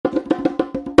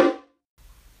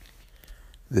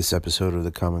This episode of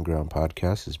the Common Ground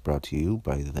podcast is brought to you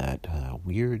by that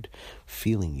weird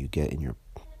feeling you get in your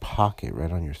pocket,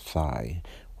 right on your thigh,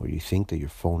 where you think that your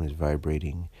phone is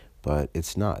vibrating, but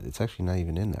it's not. It's actually not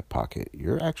even in that pocket.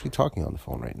 You're actually talking on the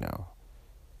phone right now.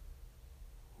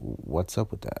 What's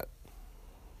up with that?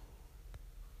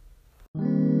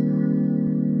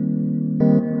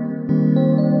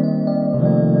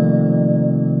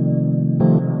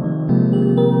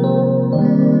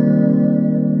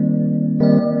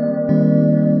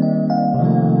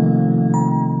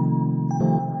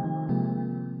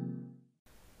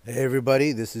 Hey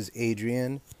everybody, this is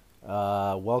Adrian.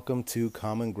 Welcome to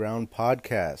Common Ground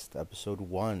Podcast, episode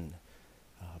 1.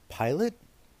 Pilot,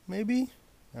 maybe?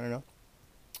 I don't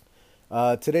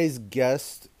know. Today's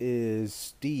guest is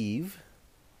Steve,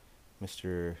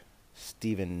 Mr.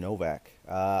 Steven Novak.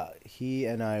 He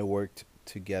and I worked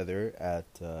together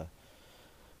at the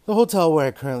hotel where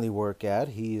I currently work at.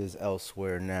 He is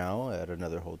elsewhere now at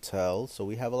another hotel, so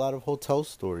we have a lot of hotel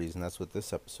stories, and that's what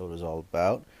this episode is all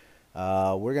about.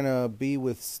 We're going to be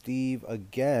with Steve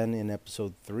again in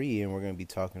episode 3, and we're going to be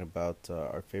talking about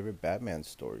our favorite Batman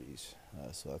stories.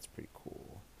 So that's pretty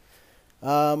cool.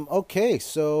 Okay,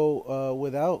 so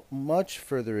without much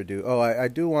further ado, I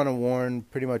do want to warn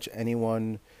pretty much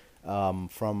anyone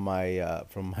from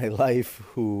my life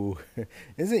who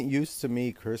isn't used to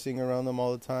me cursing around them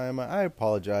all the time. I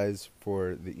apologize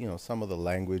for some of the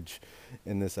language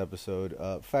in this episode.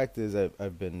 Fact is,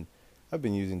 I've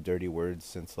been using dirty words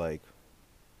since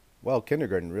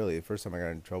kindergarten, really. The first time I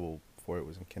got in trouble for it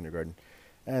was in kindergarten.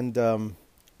 And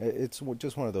it's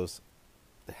just one of those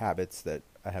habits that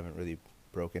I haven't really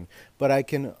broken. But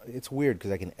it's weird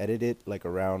because I can edit it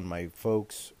around my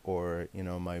folks or,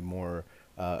 my more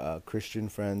Christian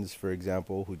friends, for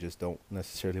example, who just don't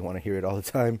necessarily want to hear it all the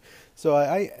time. So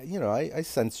I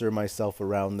censor myself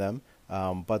around them.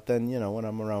 But then, when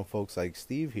I'm around folks like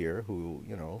Steve here, who,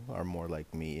 are more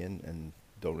like me and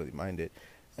don't really mind it,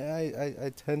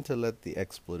 I tend to let the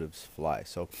expletives fly.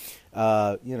 So,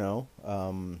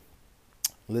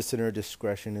 listener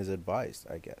discretion is advised,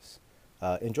 I guess.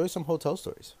 Enjoy some hotel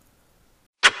stories.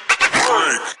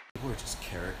 We're just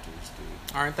characters,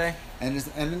 dude. Aren't they?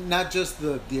 And not just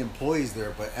the employees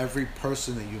there, but every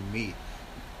person that you meet,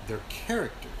 they're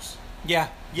characters. Yeah.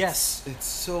 Yes. It's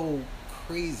so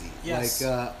crazy. Yes.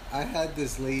 I had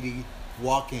this lady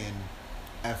walk in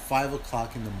at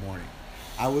 5:00 in the morning.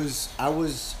 I was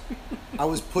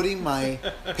putting my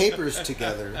papers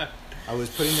together. I was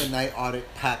putting the night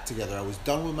audit pack together. I was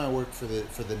done with my work for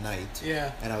the night.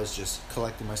 Yeah. And I was just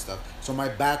collecting my stuff. So my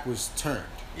back was turned.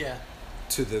 Yeah.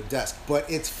 To the desk, but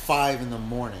it's 5 in the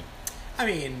morning. I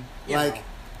mean,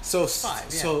 so 5,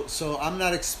 yeah. So I'm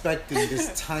not expecting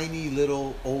this tiny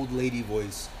little old lady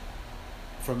voice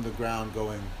from the ground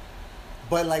going,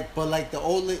 but a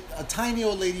tiny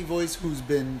old lady voice who's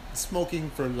been smoking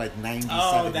for 97 years.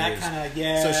 Oh, that kind of,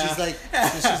 yeah. So she's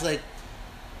like,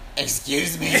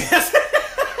 excuse me.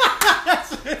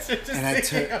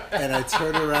 and I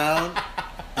turn around,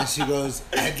 and she goes,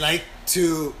 I'd like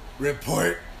to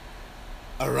report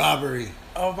a robbery.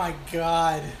 Oh my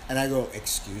God. And I go,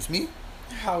 excuse me?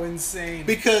 How insane.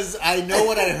 Because I know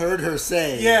what I heard her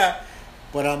say. Yeah.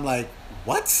 But I'm like,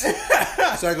 what? So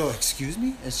I go, excuse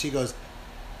me? And she goes,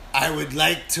 I would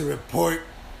like to report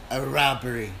a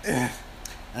robbery. And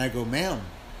I go, ma'am,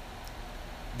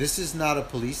 this is not a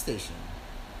police station.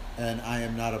 And I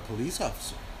am not a police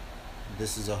officer.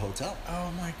 This is a hotel.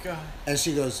 Oh my God. And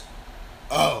she goes,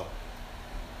 oh.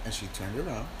 And she turned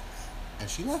around and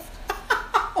she left.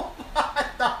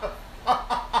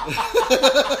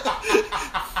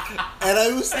 And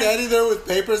I was standing there with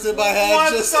papers in my hand.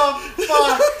 What the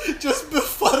fuck? Just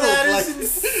befuddled. That is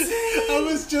insane. I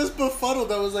was just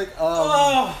befuddled. I was like,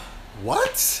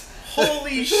 what?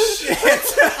 Holy shit.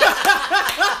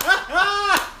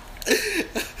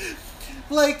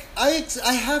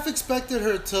 I half expected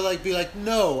her to be like,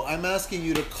 no, I'm asking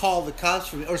you to call the cops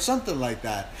for me or something like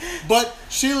that. But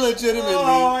she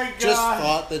legitimately just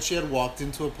thought that she had walked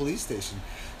into a police station.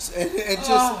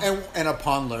 And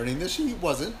upon learning that she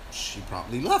wasn't, she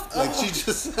promptly left. She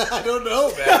just, I don't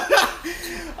know, man.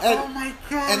 Oh my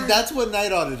God. And that's what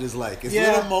night audit is like. It's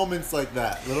little moments like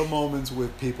that. Little moments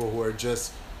with people who are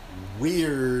just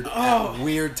weird at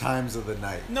weird times of the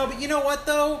night. No, but you know what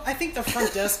though? I think the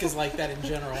front desk is like that in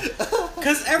general.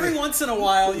 Because every once in a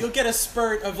while you'll get a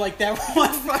spurt of that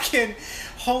one fucking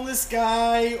homeless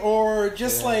guy or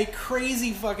just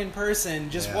crazy fucking person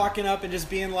just walking up and just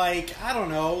being I don't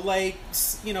know,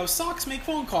 socks make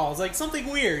phone calls, something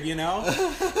weird, and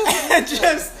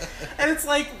it's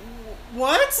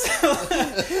what?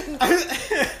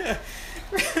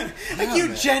 I Like, you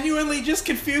man. genuinely just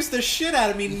confused the shit out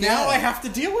of me. Now Yeah. I have to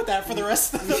deal with that for the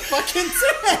rest of the fucking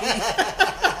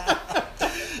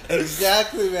day.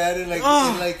 Exactly, man. And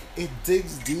it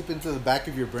digs deep into the back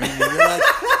of your brain. And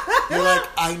you're like,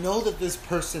 I know that this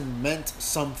person meant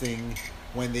something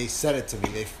when they said it to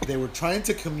me. They were trying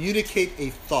to communicate a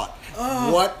thought.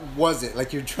 What was it?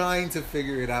 Like, you're trying to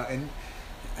figure it out, and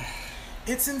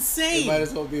It's insane. it might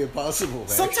as well be impossible, man.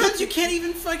 Sometimes you can't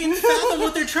even fucking fathom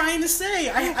what they're trying to say.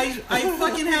 I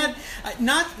fucking had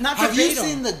not Have verbatim, you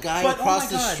seen the guy but, across oh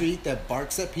my the God. street that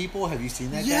barks at people? Have you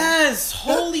seen that guy? Yes,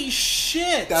 holy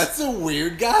shit. That's a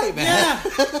weird guy, man.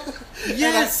 Yeah.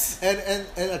 Yes. And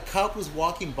a cop was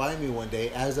walking by me one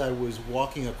day as I was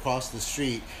walking across the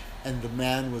street, and the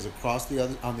man was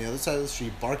on the other side of the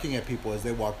street barking at people as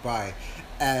they walked by,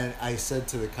 and I said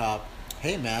to the cop,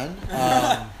 "Hey, man,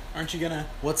 Aren't you gonna?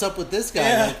 what's up with this guy?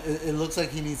 Yeah. Like, it looks like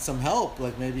he needs some help.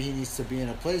 Like, maybe he needs to be in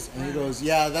a place." And he goes,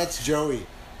 "Yeah, that's Joey."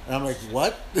 And I'm like,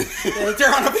 "What?"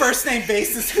 They're on a first name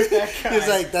basis with that guy. He's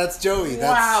like, "That's Joey.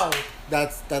 Wow.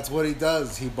 That's what he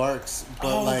does. He barks, but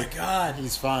Oh my like, God.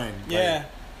 he's fine. Yeah. Like,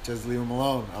 just leave him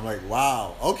alone." I'm like,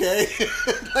 "Wow, okay."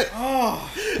 Oh.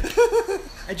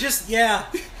 Just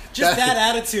that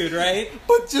attitude, right?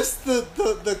 But just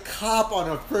the cop on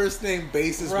a first name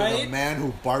basis with a Right? man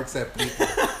who barks at people.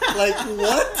 Like,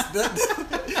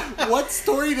 what? What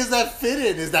story does that fit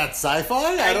in? Is that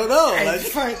sci-fi? I don't know.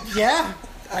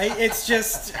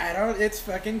 It's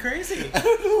fucking crazy. I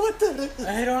don't know what that is.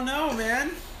 I don't know,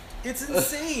 man. It's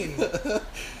insane.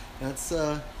 That's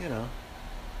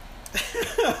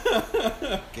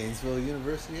Gainesville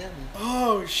University, yeah, man.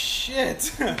 Oh shit.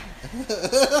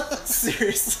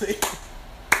 Seriously.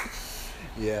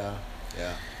 Yeah.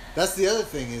 That's the other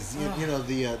thing is you know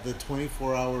the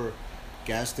 24-hour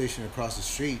gas station across the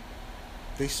street.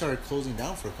 They started closing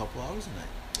down for a couple hours a night.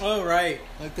 Oh right.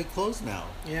 Like, they closed now.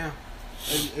 Yeah.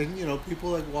 And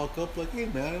people like walk up like, "Hey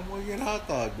man, I want to get a hot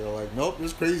dog." They're like, "Nope,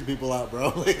 there's crazy people out, bro."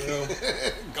 Like, True.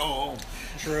 go home.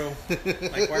 True.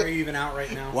 Like, why are you even out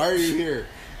right now? Why are you here?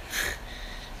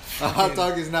 A hot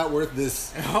dog is not worth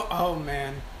this. Oh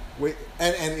man. Wait,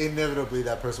 and inevitably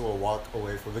that person will walk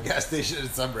away from the gas station,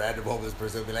 and some random homeless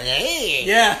person will be like, "Hey."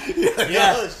 Yeah. Like,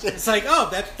 Yeah. "Oh, shit." It's like,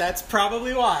 that's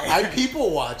probably why. I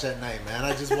people watch at night, man.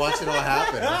 I just watch it all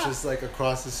happen. I'm just like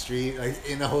across the street, like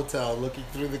in a hotel, looking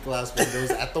through the glass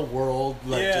windows at the world,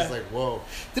 like Yeah. just like, whoa.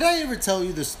 Did I ever tell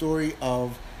you the story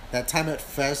of that time at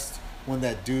Fest when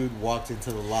that dude walked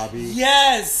into the lobby?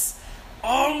 Yes.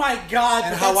 Oh my God,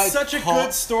 And that's such a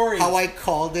good story. How I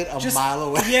called it a mile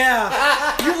away.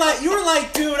 Yeah. You were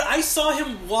like, dude, I saw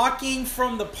him walking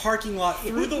from the parking lot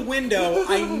through the window.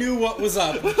 I knew what was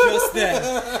up just then.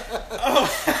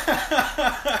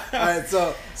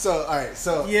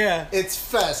 So Yeah. it's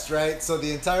Fest, right? So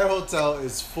the entire hotel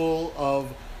is full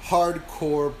of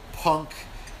hardcore punk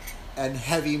and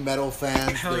heavy metal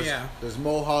fans. Hell yeah. There's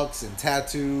mohawks and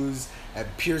tattoos and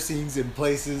piercings in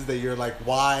places that you're like,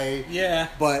 why? Yeah.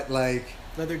 But like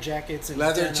Leather jackets and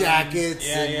leather denim. jackets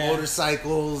Yeah, and yeah.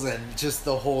 motorcycles and just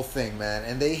the whole thing, man.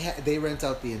 And they rent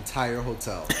out the entire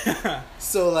hotel.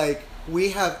 So like we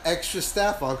have extra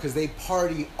staff on because they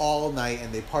party all night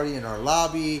and they party in our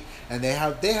lobby, and they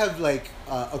have like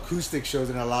acoustic shows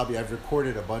in our lobby. I've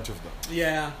recorded a bunch of them.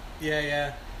 Yeah.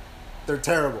 They're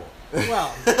terrible.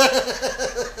 Well,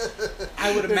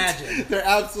 I would imagine. They're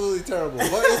absolutely terrible.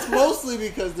 But it's mostly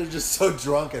because they're just so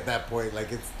drunk at that point. Like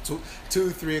it's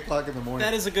 2-3 o'clock in the morning.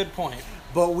 That is a good point.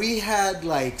 But we had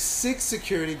like 6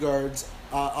 security guards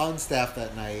on staff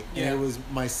that night. Yeah. And it was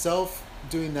myself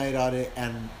doing night audit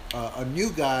and a new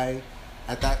guy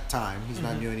at that time. He's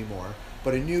not new anymore.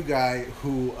 But a new guy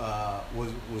who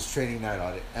was training night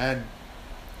audit. And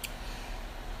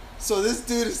so this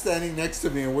dude is standing next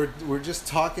to me, and we're just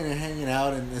talking and hanging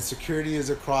out, and the security is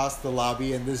across the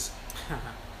lobby, and there's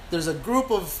a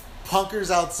group of punkers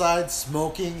outside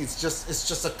smoking. It's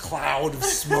just a cloud of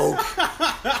smoke,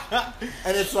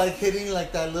 and it's like hitting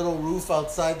like that little roof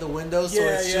outside the window, so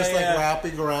it's just like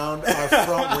wrapping around our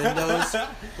front windows,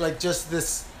 like just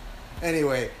this.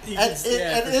 Anyway, at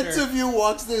interview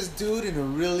walks this dude in a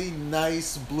really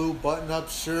nice blue button-up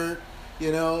shirt.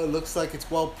 You know, it looks like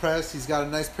it's well pressed. He's got a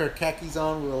nice pair of khakis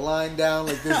on with a line down.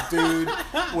 Like, this dude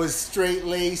was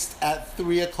straight-laced at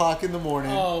 3 o'clock in the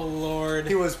morning. Oh, Lord.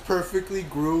 He was perfectly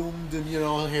groomed and,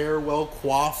 hair well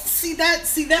coiffed. See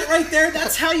that right there?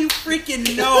 That's how you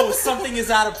freaking know something is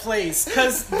out of place.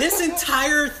 Because this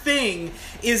entire thing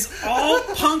is all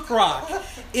punk rock.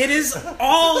 It is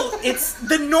all. It's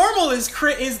the normal is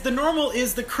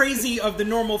the crazy of the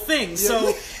normal thing.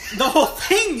 So The whole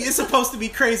thing is supposed to be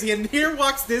crazy, and here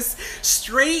walks this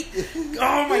straight.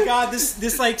 Oh my god,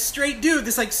 this like straight dude,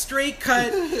 this like straight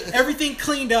cut, everything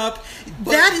cleaned up.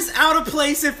 That is out of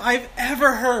place if I've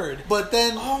ever heard. But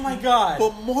then, oh my god!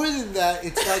 But more than that,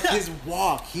 it's like his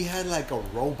walk. He had like a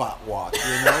robot walk. You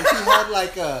know, he had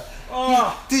like a.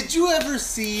 Did you ever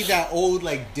see that old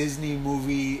like Disney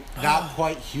movie, Not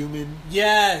Quite Human?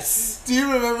 Yes. Do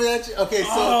you remember that? Okay,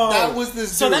 so that was this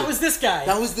dude. So that was this guy.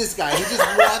 That was this guy. He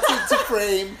just walks into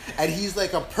frame, and he's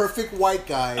like a perfect white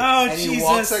guy. Oh, and Jesus. he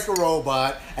walks like a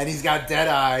robot, and he's got dead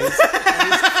eyes.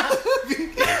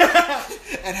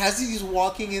 And as he's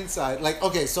walking inside, like,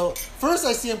 okay, so first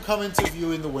I see him come into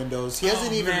view in the windows. He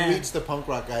hasn't even reached the punk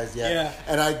rock guys yet. Yeah.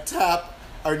 And I tap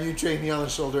our new trainee on the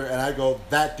shoulder, and I go,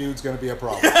 that dude's going to be a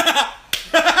problem.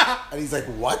 And he's like,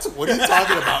 what? What are you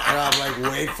talking about? And I'm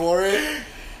like, wait for it.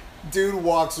 Dude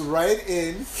walks right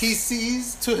in. He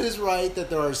sees to his right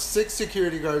that there are 6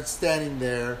 security guards standing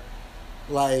there,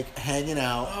 like, hanging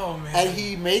out. Oh, man. And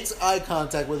he makes eye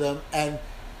contact with them and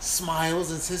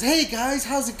smiles and says, hey, guys,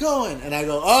 how's it going? And I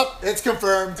go, oh, it's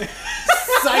confirmed.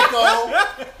 Psycho.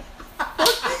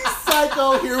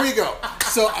 Psycho, here we go.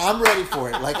 So I'm ready for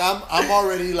it. Like I'm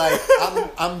already like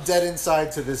I'm dead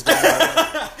inside to this guy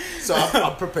already. So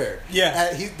I'm prepared.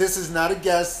 Yeah. This is not a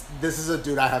guest. This is a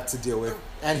dude I have to deal with.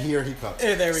 And here he comes.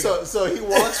 There we go. So he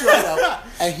walks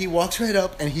right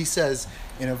up, and he says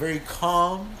in a very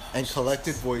calm and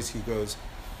collected voice, he goes,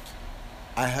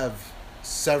 I have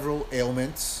several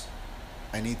ailments.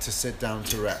 I need to sit down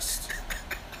to rest.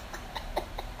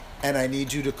 And I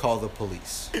need you to call the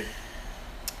police.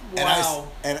 Wow.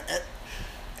 And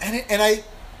I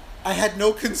had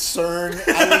no concern.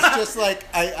 I was just like,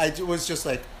 I was just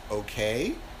like,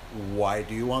 okay, why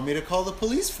do you want me to call the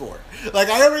police for? Like,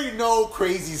 I already know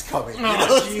crazy's coming. You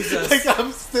know? Jesus. Like,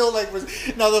 I'm still like,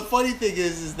 now the funny thing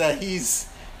is that he's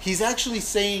actually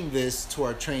saying this to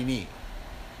our trainee.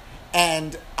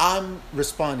 And I'm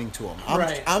responding to him.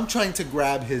 I'm trying to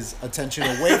grab his attention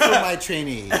away from my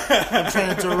trainee. I'm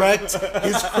trying to direct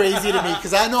his crazy to me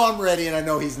because I know I'm ready and I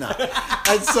know he's not.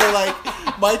 And so, like,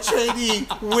 my trainee,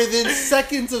 within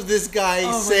seconds of this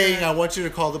guy saying, I want you to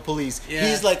call the police,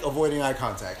 he's, like, avoiding eye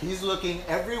contact. He's looking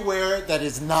everywhere that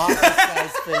is not this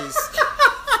guy's face.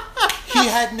 He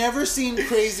had never seen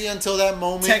Crazy until that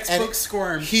moment. Textbook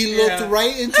squirm. He looked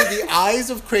right into the eyes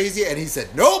of Crazy and he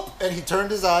said, nope! And he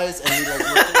turned his eyes and he like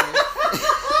looked away.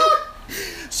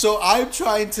 So I'm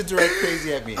trying to direct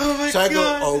Crazy at me. Oh my so I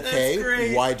God, go, okay, that's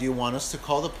great. why do you want us to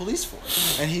call the police for?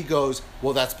 And he goes,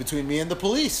 well, that's between me and the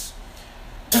police.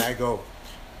 And I go,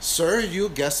 sir, are you a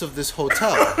guest of this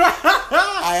hotel?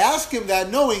 I ask him that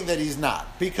knowing that he's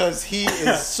not, because he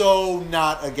is so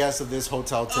not a guest of this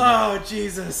hotel tonight. Oh,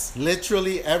 Jesus.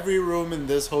 Literally every room in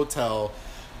this hotel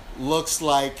looks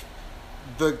like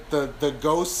the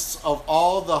ghosts of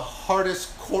all the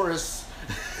hardest chorus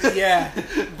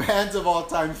bands of all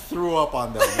time threw up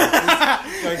on them.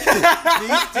 These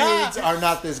dudes are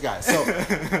not this guy. So,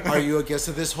 are you a guest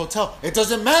of this hotel? It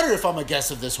doesn't matter if I'm a guest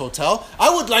of this hotel.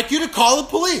 I would like you to call the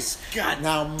police. God.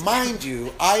 Now, mind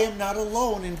you, I am not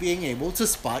alone in being able to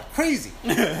spot Crazy.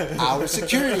 Our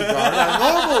security guard, our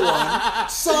normal one,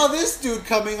 saw this dude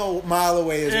coming a mile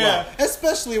away as well.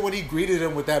 Especially when he greeted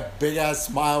him with that big ass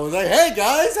smile. Was like, hey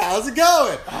guys, how's it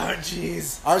going? Oh,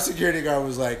 jeez. Our security guard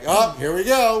was like, oh, here we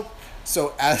go.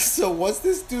 So once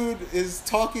this dude is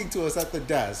talking to us at the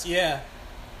desk,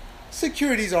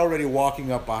 security's already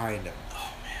walking up behind him.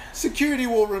 Oh, man. Security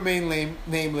will remain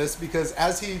nameless because,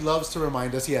 as he loves to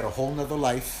remind us, he had a whole nother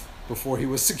life before he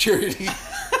was security.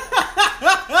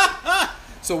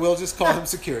 So we'll just call him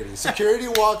Security. Security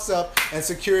walks up, and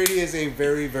Security is a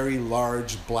very, very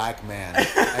large black man.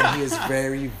 And he is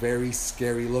very, very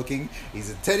scary looking. He's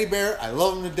a teddy bear. I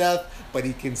love him to death, but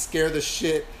he can scare the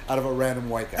shit out of a random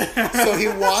white guy. So he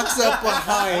walks up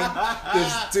behind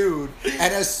this dude,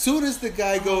 and as soon as the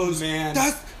guy goes, it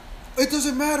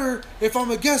doesn't matter if I'm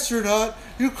a guest or not,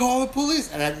 you call the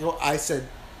police. And I said,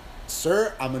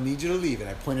 sir, I'm going to need you to leave. And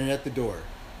I pointed at the door.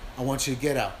 I want you to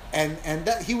get out. And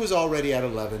that he was already at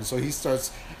 11, so he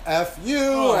starts, F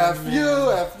you, F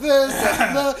you, F this,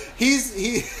 F that.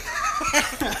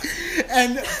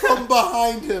 And from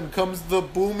behind him comes the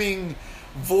booming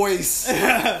voice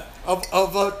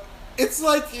of a... It's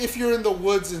like if you're in the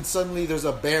woods and suddenly there's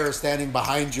a bear standing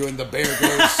behind you and the bear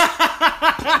goes...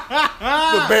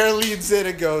 the bear leans in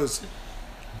and goes,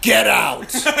 get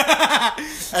out!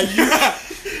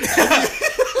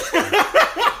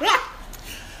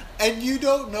 And you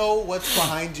don't know what's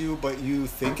behind you, but you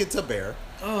think it's a bear.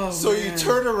 So you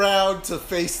turn around to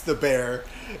face the bear,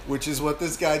 which is what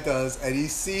this guy does, and he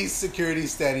sees Security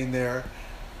standing there,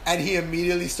 And he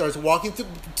immediately starts walking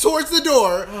towards the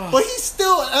door, but he's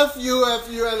still F you,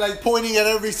 and like pointing at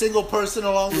every single person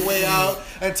along the way out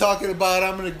and talking about,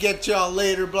 I'm going to get y'all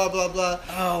later, blah, blah, blah.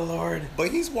 Oh, Lord. But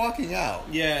he's walking out.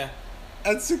 Yeah.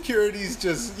 And security's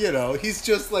just, he's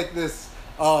just like this,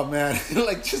 oh man,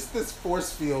 like just this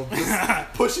force field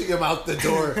just pushing him out the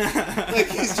door. Like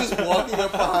he's just walking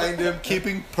up behind him,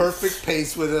 keeping perfect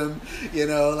pace with him,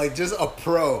 like just a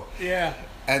pro. Yeah.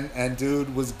 And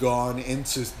dude was gone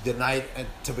into the night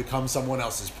to become someone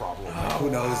else's problem. Like, who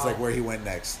knows like where he went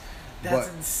next. That's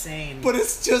insane. But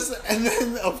it's just, and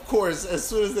then of course, as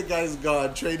soon as the guy's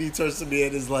gone, Trainee turns to me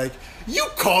and is like, "You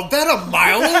called that a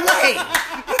mile away."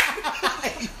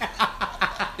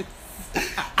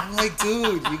 I'm like,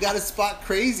 dude, you gotta spot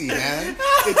crazy, man.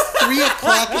 It's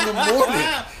 3:00 in the morning.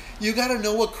 You gotta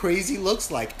know what crazy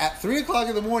looks like. At 3:00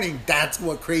 in the morning, that's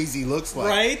what crazy looks like.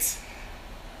 Right?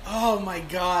 Oh my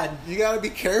God! You gotta be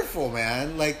careful,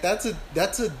 man. Like that's a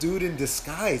dude in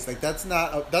disguise. Like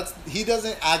he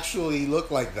doesn't actually look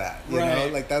like that. You know,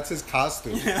 like that's his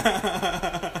costume.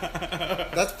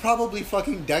 That's probably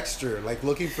fucking Dexter, like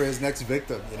looking for his next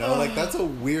victim. Like that's a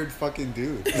weird fucking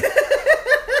dude.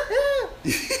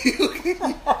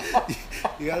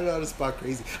 You gotta know how to spot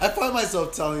crazy. I find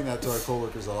myself telling that to our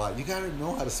coworkers a lot. You gotta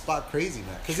know how to spot crazy,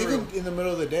 man. Because even in the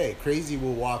middle of the day, crazy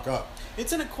will walk up.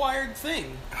 It's an acquired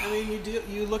thing. I mean,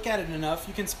 you look at it enough,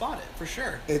 you can spot it for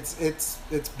sure. It's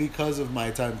because of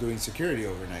my time doing security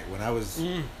overnight. When I was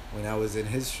in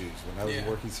his shoes, when I was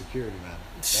working security, man.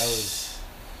 That was,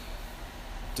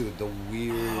 dude, the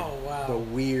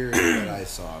weird that I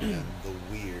saw, man. The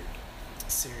weird.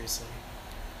 Seriously.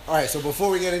 All right, so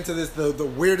before we get into this, the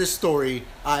weirdest story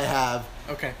I have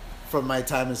from my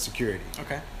time in security.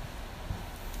 Okay.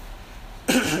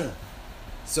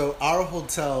 So our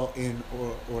hotel in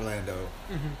Orlando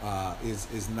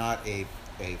is not a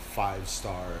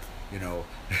 5-star,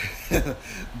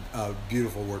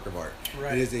 beautiful work of art.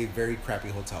 Right. It is a very crappy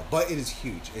hotel, but it is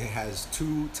huge. It has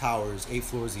 2 towers, 8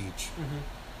 floors each.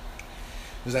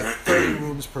 There's like 30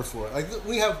 rooms per floor. Like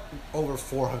we have over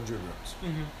 400 rooms.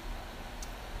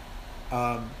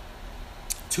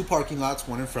 2 parking lots,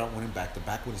 one in front, one in back. The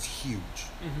back one is huge.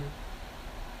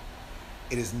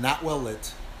 It is not well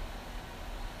lit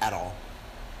at all.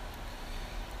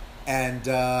 And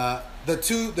the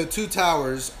two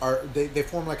towers they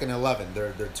form like an 11.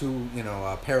 They're 2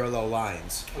 parallel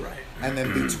lines. Right. And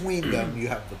then between them you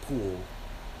have the pool,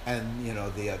 and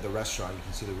the restaurant. You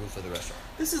can see the roof of the restaurant.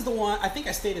 This is the one. I think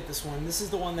I stayed at this one. This is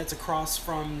the one that's across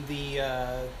from the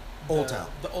Old Town.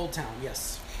 The Old Town.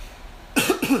 Yes.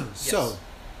 So,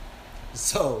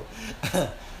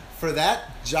 for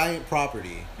that giant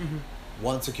property,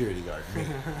 one security guard made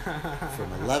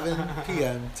from 11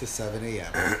 p.m. to 7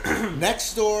 a.m.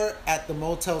 Next door at the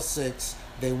Motel 6,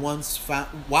 they once found,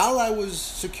 while I was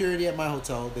security at my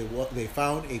hotel, they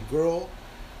found a girl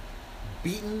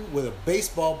beaten with a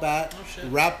baseball bat,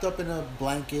 wrapped up in a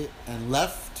blanket, and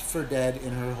left for dead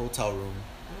in her hotel room.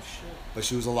 Oh shit! But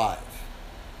she was alive.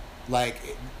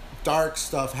 Like, dark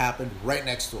stuff happened right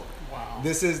next door. Wow.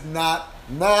 This is not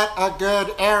a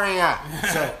good area.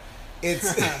 So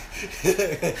it's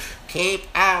keep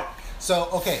out. So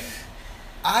okay,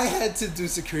 I had to do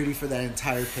security for that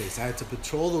entire place. I had to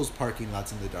patrol those parking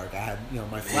lots in the dark. I had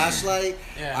my flashlight.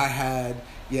 I had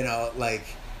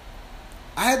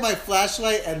I had my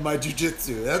flashlight and my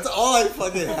jujitsu. That's all I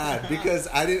fucking had, because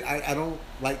I don't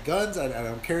like guns. I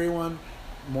don't carry one.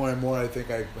 More and more, I think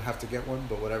I have to get one,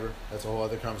 but whatever. That's a whole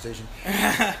other conversation.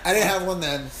 I didn't have one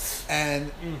then,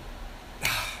 and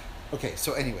okay.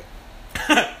 So anyway,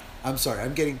 I'm sorry.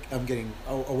 I'm getting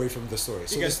away from the story.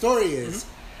 So the story is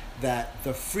that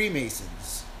the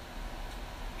Freemasons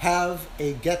have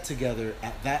a get together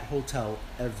at that hotel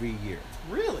every year.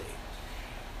 Really?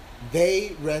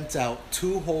 They rent out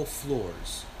 2 whole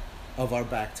floors of our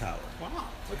back tower. Wow.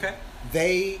 Okay.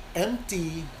 They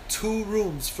empty 2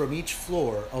 rooms from each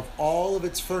floor of all of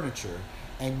its furniture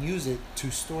and use it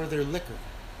to store their liquor.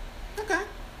 Okay.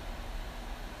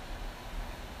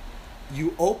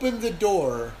 You open the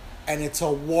door and it's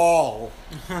a wall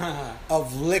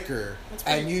of liquor,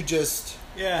 and you just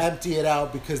empty it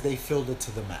out because they filled it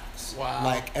to the max. Wow.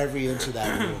 Like every inch of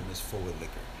that room is full with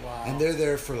liquor. Wow. And they're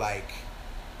there for like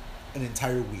an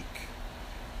entire week.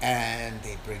 And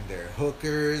they bring their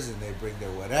hookers and they bring their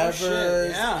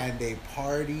whatevers, and they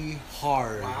party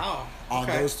hard. Wow. On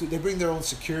those 2. They bring their own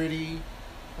security.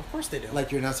 Of course they do.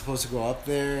 Like, you're not supposed to go up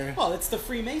there. Well, it's the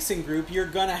Freemason group. You're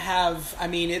gonna have, I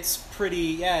mean, it's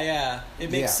pretty, it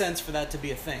makes sense for that to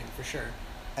be a thing, for sure.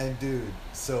 And dude,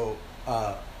 so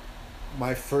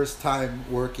my first time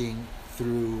working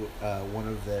through one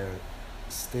of their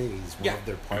next days, one Yeah. of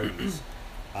their parties,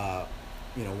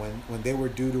 you know, when they were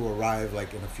due to arrive,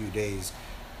 like in a few days,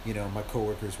 you know, my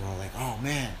coworkers were all like, "Oh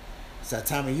man, it's that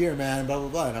time of year, man," blah blah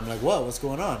blah, and I'm like, "What? What's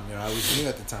going on?" You know, I was new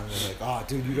at the time. They're like, "Oh,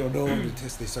 dude, you don't know."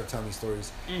 They start telling me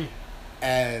stories,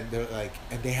 and they're like,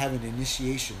 and they have an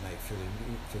initiation night for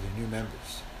their new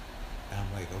members. And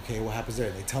I'm like, "Okay, what happens there?"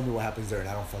 And they tell me what happens there, and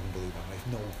I don't fucking believe it. I'm like,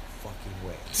 "No fucking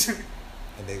way."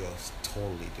 And they go,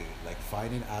 "Totally, dude. Like,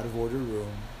 find an out of order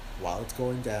room while it's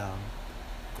going down,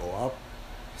 go up,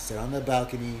 sit on the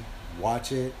balcony,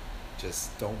 watch it.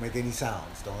 Just don't make any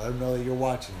sounds. Don't let them know that you're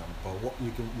watching them, but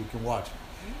you can watch them."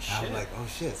 And I'm like, "Oh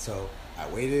shit!" So I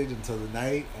waited until the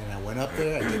night, and I went up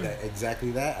there. I did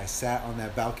exactly that. I sat on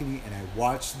that balcony and I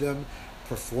watched them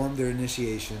perform their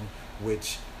initiation,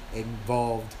 which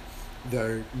involved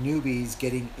their newbies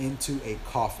getting into a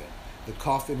coffin. The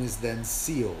coffin is then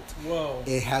sealed. Whoa!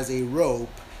 It has a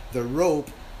rope. The rope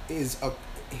is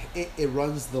it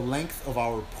runs the length of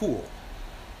our pool,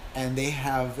 and they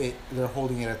have it. They're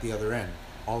holding it at the other end.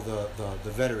 All the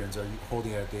veterans are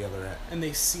holding it at the other end. And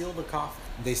they seal the coffin.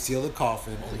 They seal the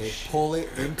coffin. Holy and they shit. pull it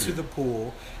into the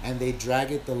pool, and they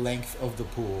drag it the length of the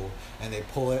pool, and they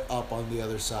pull it up on the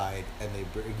other side, and they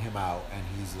bring him out, and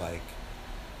he's like,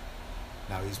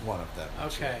 now he's one of them.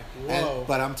 Okay. And, Whoa.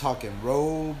 but I'm talking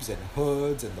robes and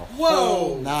hoods and the Whoa.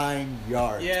 whole 9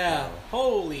 yards. Yeah. Bro.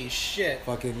 Holy shit.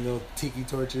 Fucking little tiki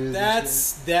torches.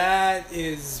 That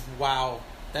is wow.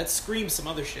 That screams some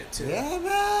other shit too. Yeah,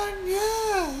 man.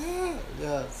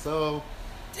 Yeah. So.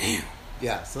 Damn.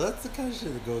 Yeah. So that's the kind of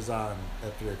shit that goes on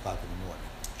at 3:00 in the morning.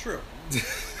 True.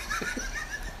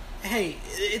 Hey,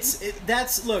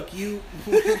 that's look, you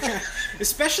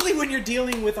especially when you're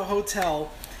dealing with a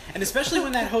hotel, and especially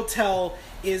when that hotel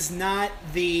is not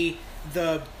the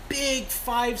big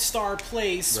 5-star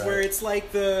place, right, where it's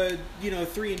like the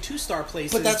 3 and 2-star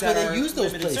places. But that's that where they are use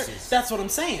those limited places. That's what I'm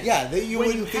saying. Yeah, you When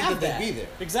wouldn't think have that they'd be there.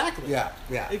 Exactly. Yeah.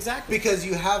 Exactly. Because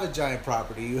you have a giant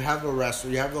property, you have a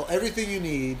restaurant, you have everything you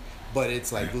need, but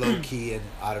it's like low key and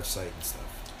out of sight and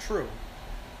stuff. True.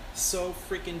 So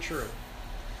freaking true.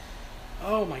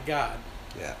 Oh my god.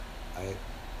 Yeah,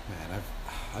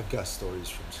 I've got stories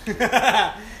from school.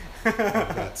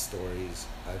 I've got stories.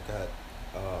 I've got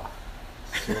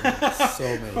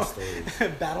so many stories.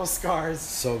 Battle scars.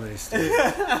 So many stories.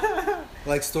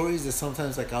 Like stories that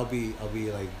sometimes like I'll be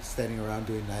like standing around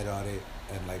doing night audit,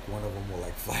 and like one of them will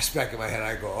like flash back in my head.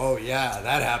 I go, "Oh yeah,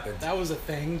 that happened. That was a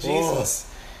thing. Oh,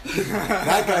 Jesus.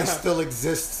 that guy still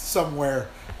exists somewhere."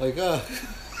 Like, Oh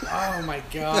my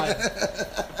god.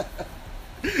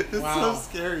 it's Wow. so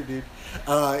scary, dude.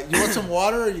 You want some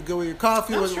water? Or you go with your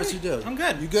coffee? No, What's straight. you do? I'm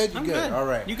good. You good? You I'm good? All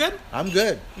right. You good? I'm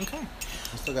good. Okay.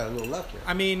 I still got a little left here.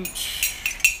 I mean,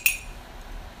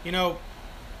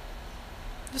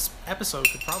 this episode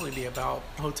could probably be about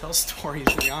hotel stories,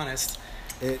 to be honest.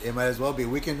 It might as well be.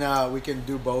 We can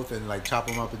do both and like chop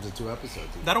them up into 2 episodes.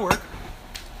 That'll work.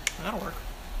 That'll work.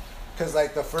 Because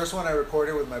like the first one I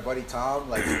recorded with my buddy Tom,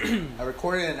 like I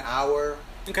recorded an hour,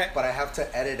 Okay. but I have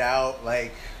to edit out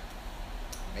like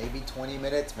maybe 20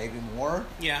 minutes, maybe more.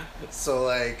 Yeah. So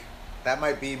like that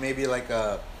might be maybe like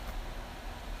a,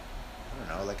 I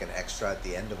don't know, like an extra at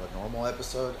the end of a normal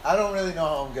episode. I don't really know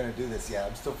how I'm gonna do this yet.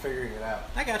 I'm still figuring it out.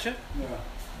 I gotcha. Yeah.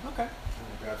 Okay. I'm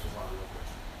gonna grab some water real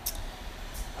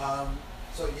quick.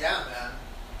 So yeah, man.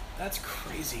 That's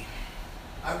crazy.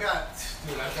 I've got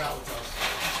hotels.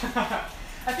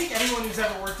 I think anyone who's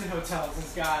ever worked in hotels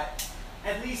has got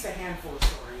at least a handful of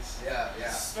stories. Yeah.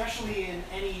 Especially in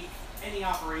any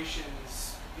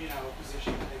operations,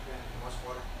 position that they've been in. Want some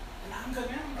water? No, I'm good,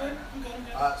 man. I'm good. I'm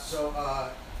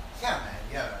good. Yeah, man.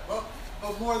 Yeah. Well,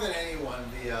 more than anyone,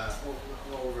 the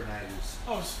overnighters.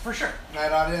 Oh, for sure.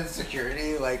 Night audit and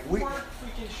security, like we. For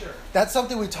freaking sure. That's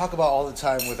something we talk about all the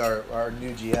time with our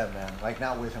new GM, man. Like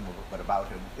not with him, but about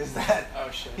him. Is that Oh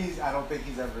shit. I don't think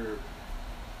he's ever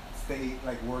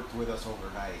worked with us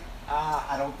overnight.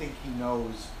 I don't think he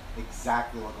knows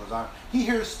exactly what goes on. He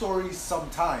hears stories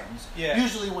sometimes. Yeah.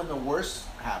 Usually when the worst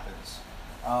happens.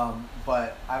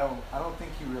 But I don't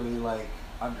think he really like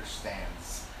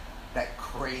understands that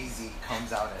crazy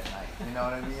comes out at night. You know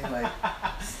what I mean? Like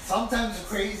sometimes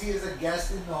crazy is a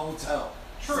guest in the hotel.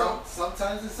 True.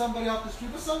 Sometimes it's somebody off the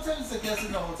street, but sometimes it's a guest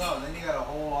in the hotel, and then you got a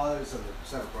whole other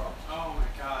set of problems. Oh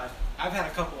my god. I've had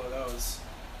a couple of those.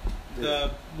 Dude.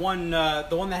 The one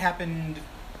that happened,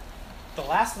 the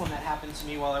last one that happened to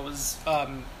me while I was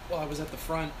at the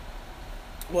front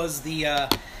was the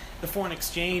foreign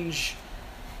exchange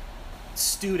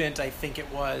student, I think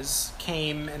it was,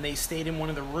 came and they stayed in one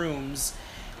of the rooms,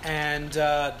 and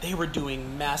they were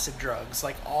doing massive drugs,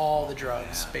 like all the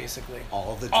drugs, basically.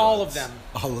 All the drugs. All of them.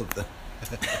 All of them.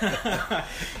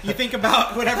 You think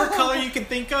about whatever color you can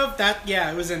think of.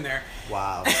 It was in there.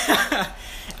 Wow.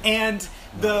 And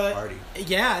party.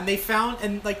 and they found,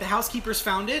 and like the housekeepers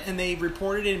found it, and they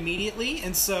reported it immediately.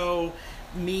 And so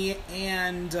me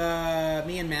and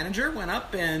manager went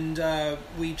up, and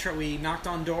we knocked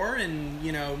on door, and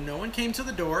no one came to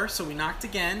the door, so we knocked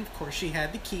again. Of course, she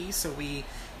had the key, so we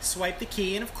swiped the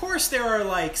key, and of course there are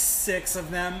like 6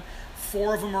 of them.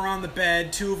 4 of them are on the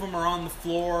bed, 2 of them are on the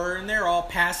floor, and they're all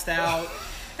passed out.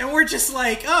 And we're just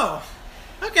like, oh,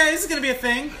 okay, this is going to be a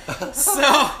thing. So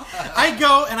I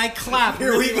go and I clap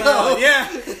really loud. Yeah.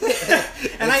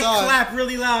 And I clap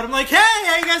really loud. I'm like, hey,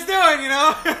 how you guys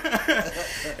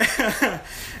doing,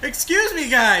 Excuse me,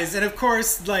 guys. And of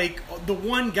course, like, the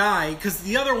one guy, because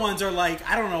the other ones are like,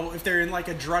 I don't know if they're in like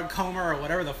a drug coma or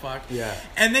whatever the fuck. Yeah.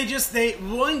 And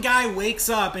one guy wakes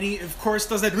up and he, of course,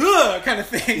 does that kind of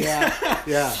thing. Yeah.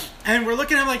 Yeah. And we're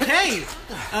looking at him like, hey,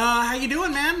 how you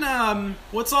doing, man?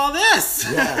 What's all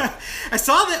this? Yeah. I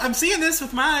saw that. I'm seeing this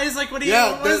with my eyes. Like, what is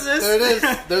this? There it is.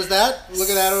 There's that. Look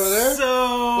at that over there.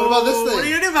 So, what about this thing? What are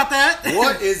you gonna do about that?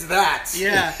 What is that?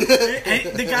 Yeah.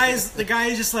 And the guy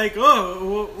is just like,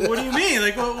 oh, what do you mean?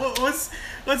 Like, what's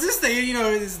this thing?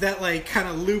 Is that like kind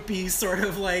of loopy sort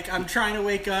of like, I'm trying to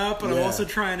wake up, but I'm also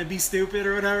trying to be stupid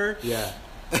or whatever. Yeah.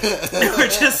 And we're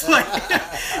just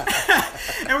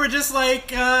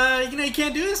like, you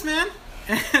can't do this, man.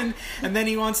 And then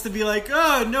he wants to be like,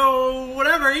 oh, no,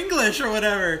 whatever, English or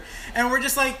whatever. And we're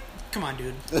just like, come on,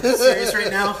 dude. Are you serious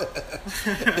right now?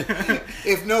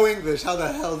 If no English, how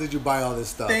the hell did you buy all this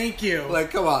stuff? Thank you.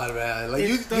 Like, come on, man. Like,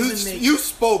 you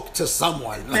spoke to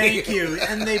someone. Thank you.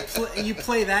 And you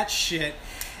play that shit.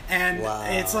 And wow.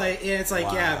 it's like,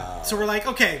 wow. yeah. So we're like,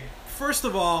 okay, first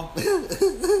of all,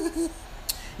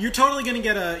 you're totally gonna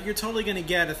get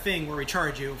a thing where we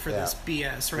charge you for this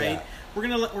BS, right? Yeah. We're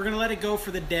gonna let it go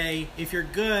for the day. If you're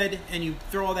good and you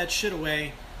throw all that shit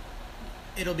away,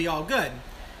 it'll be all good.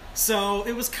 So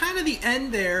it was kind of the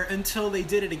end there until they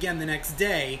did it again the next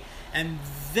day, and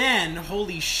then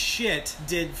holy shit,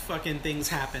 did fucking things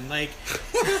happen. Like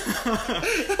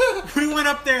we went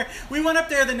up there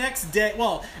the next day.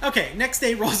 Well, okay, next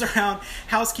day rolls around,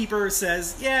 housekeeper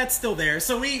says, yeah, it's still there.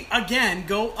 So we again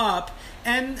go up,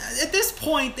 and at this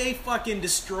point they fucking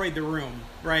destroyed the room,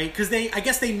 right? Because I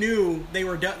guess they knew they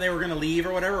were gonna leave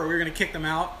or whatever, or we were gonna kick them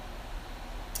out.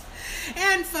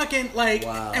 And fucking like,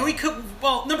 wow. And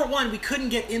number one, we couldn't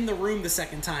get in the room the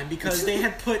second time because they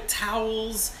had put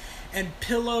towels and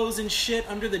pillows and shit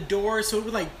under the door, so it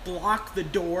would like block the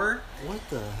door. What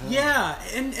the hell? Yeah,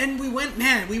 and we went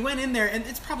in there, and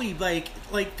it's probably like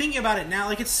thinking about it now,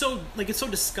 like it's so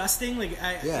disgusting.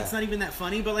 It's not even that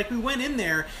funny, but like we went in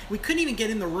there, we couldn't even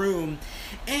get in the room,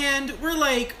 and we're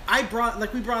like, we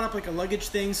brought up like a luggage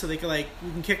thing so they could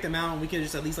we can kick them out and we could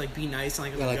just at least like be nice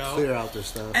and go clear out their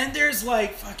stuff. And there's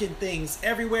like fucking things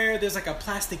everywhere. There's like a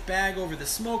plastic bag over the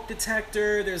smoke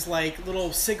detector. There's like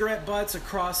little cigarette butts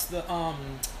across the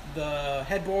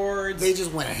headboards. They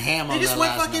just went ham on that. They just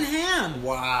went fucking ham.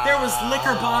 Wow. There was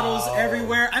liquor bottles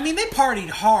everywhere. I mean, they partied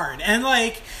hard, and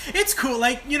like it's cool.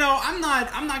 Like, I'm not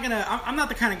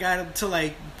the kind of guy to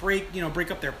like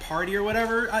break up their party or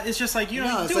whatever. It's just like, do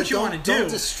what you want to do. Don't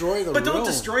destroy the room. But don't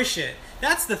destroy shit.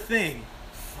 That's the thing.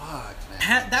 Fuck,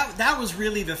 man. That was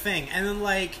really the thing. And then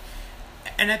like,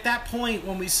 and at that point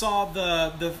when we saw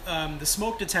the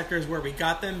smoke detectors where we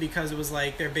got them, because it was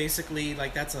like they're basically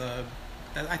like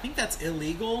I think that's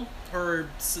illegal, or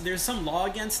there's some law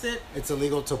against it. It's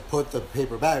illegal to put the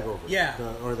paper bag over. Yeah.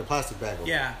 Or the plastic bag over.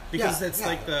 Yeah, because that's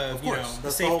like the the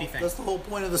safety thing. That's the whole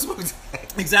point of the smoke detector.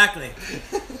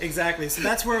 Exactly. So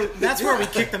that's where we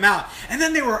kicked them out. And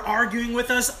then they were arguing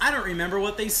with us. I don't remember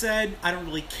what they said. I don't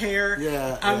really care.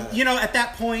 Yeah. At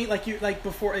that point, like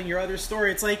before in your other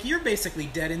story, it's like you're basically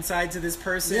dead inside to this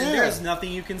person. Yeah. There's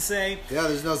nothing you can say. Yeah,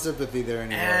 there's no sympathy there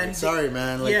anymore. And sorry,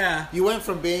 man. Like, yeah. You went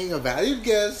from being a valued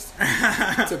guest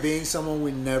to being someone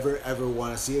we never ever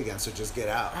want to see again. So just get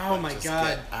out. Oh my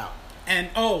god. Get out.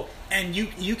 And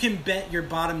you can bet your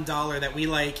bottom dollar that we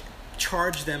like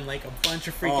charge them like a bunch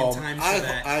of freaking times for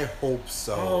that. I hope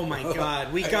so. Oh my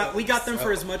god, we got them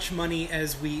for as much money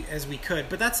as we could.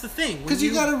 But that's the thing, because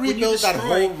you got to rebuild that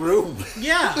whole room.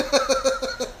 Yeah.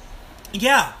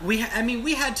 Yeah, we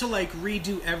had to like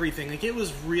redo everything. Like it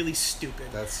was really stupid.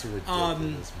 That's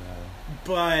ridiculous, man.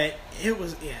 But it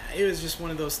was just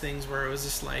one of those things where it was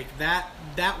just like that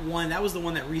was the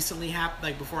one that recently happened,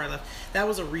 like before I left. That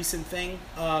was a recent thing,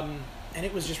 and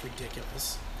it was just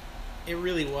ridiculous. It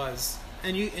really was.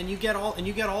 And you get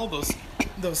all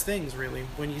those things really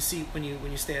when you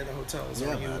stay at the hotels,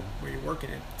 where you're working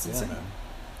it. It's insane. Man.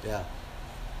 Yeah.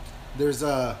 there's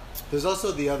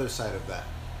also the other side of that,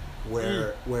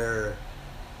 where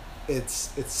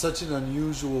it's such an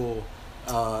unusual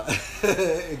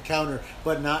encounter,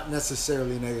 but not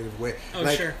necessarily a negative way. Oh,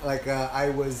 sure. Like I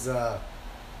was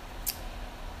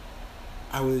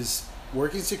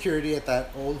working security at that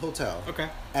old hotel. Okay.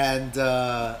 And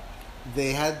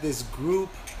they had this group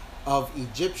of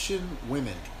Egyptian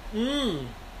women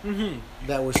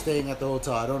that were staying at the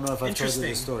hotel. I don't know if I've told you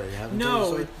the story. I haven't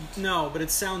told you the story? No, but it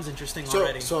sounds interesting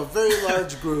already. So a very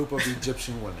large group of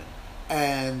Egyptian women.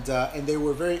 And they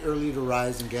were very early to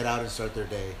rise and get out and start their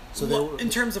day. So they were, in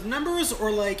terms of numbers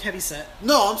or like heavy set?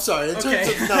 No, I'm sorry. In terms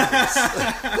of numbers.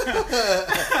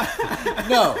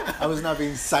 No, I was not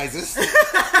being sizist.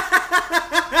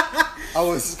 I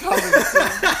was commenting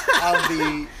on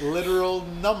the literal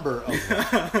number of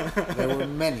them. There were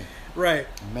many. Right.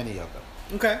 Many of them.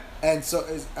 Okay. And so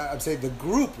I'm saying the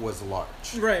group was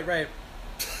large. Right.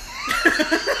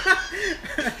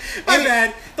 My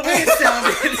bad. The way it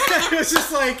sounded, it was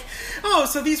just like, oh,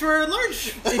 so these were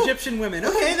large Egyptian women.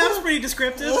 Okay, that was pretty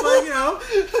descriptive, but you know.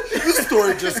 This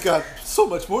story just got so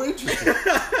much more interesting.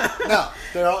 No,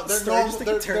 they're all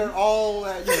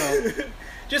you know.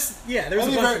 Just there was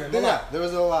a bunch of them. There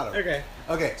was a lot of them.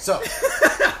 Okay, so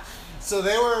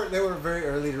they were very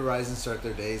early to rise and start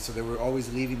their day. So they were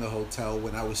always leaving the hotel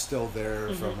when I was still there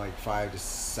from like 5 to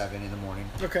 7 in the morning.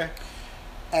 Okay.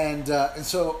 And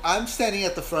so I'm standing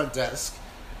at the front desk,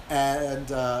 and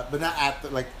but not at the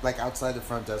like outside the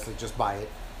front desk, like just by it.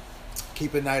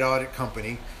 Keep a night audit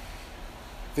company.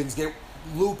 Things get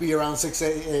loopy around 6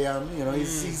 a.m. You know,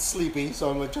 he's sleepy, so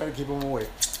I'm like trying to keep him awake.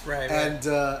 Right. And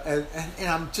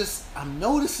I'm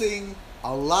noticing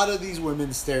a lot of these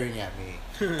women staring at me,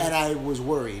 and I was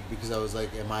worried because I was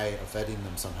like, am I offending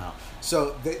them somehow?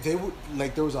 So they would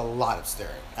like there was a lot of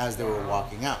staring as they were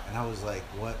walking out, and I was like,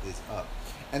 what is up?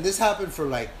 And this happened for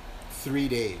like 3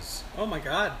 days. Oh my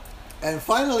God. And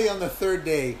finally on the third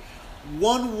day,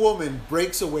 one woman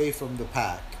breaks away from the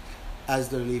pack as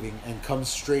they're leaving and comes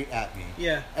straight at me.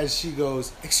 Yeah. And she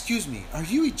goes, excuse me, are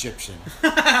you Egyptian?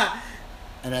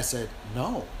 And I said,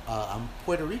 no, I'm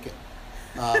Puerto Rican.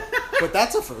 But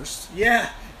that's a first.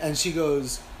 Yeah. And she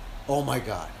goes, oh my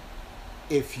God,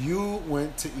 if you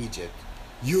went to Egypt,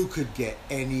 you could get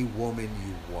any woman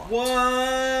you want. What?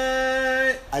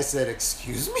 I said,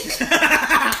 excuse me?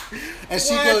 And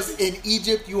she goes, in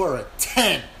Egypt, you are a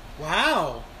 10.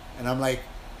 Wow. And I'm like,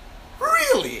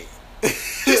 really?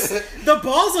 The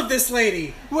balls of this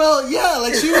lady. Well, yeah,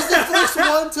 like she was the first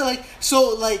one to like.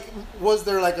 So, like, was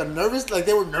there like a nervous? Like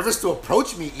they were nervous to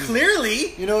approach me. Even.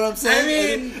 Clearly, you know what I'm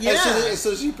saying? I mean, yeah.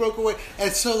 So she broke away,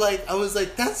 and so like I was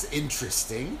like, that's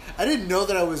interesting. I didn't know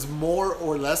that I was more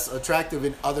or less attractive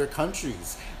in other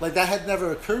countries. Like that had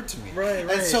never occurred to me. Right.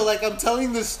 And so like I'm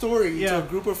telling this story to a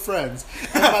group of friends,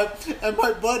 and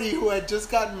my buddy who had just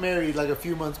gotten married like a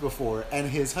few months before, and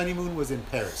his honeymoon was in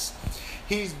Paris.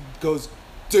 He goes,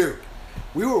 dude,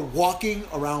 we were walking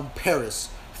around Paris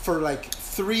for like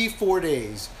 3-4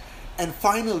 days, and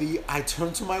finally I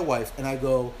turned to my wife and I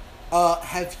go,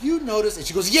 have you noticed? And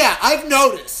she goes, yeah, I've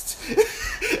noticed.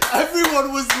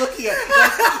 Everyone was looking at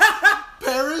like,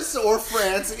 Paris or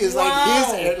France is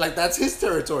like his, like that's his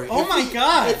territory. Oh my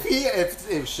God!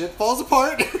 If shit falls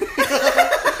apart,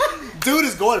 dude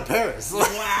is going to Paris.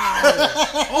 Wow!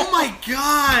 Oh my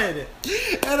God!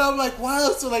 And I'm like,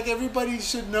 wow. So like everybody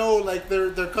should know like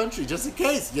their country just in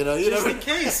case, you know. Just in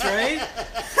case, right?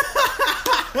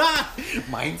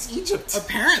 Mine's Egypt.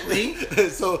 Apparently.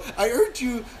 So I urge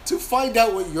you to find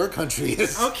out what your country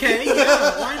is. Okay,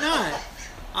 yeah, why not?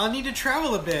 I'll need to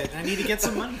travel a bit. I need to get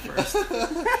some money first.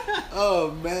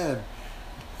 Oh man.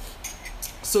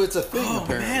 So it's a thing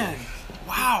apparently. Oh man.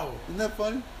 Wow. Isn't that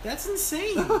funny? That's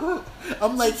insane.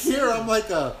 I'm like here, I'm like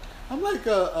a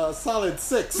solid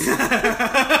 6.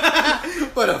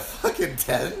 But a fucking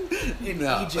 10? In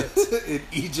Egypt. In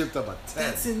Egypt I'm a 10.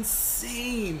 That's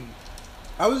insane.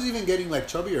 I was even getting like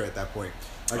chubbier at that point.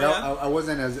 Like I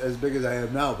wasn't as big as I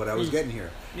am now, but I was getting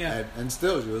here. Yeah. And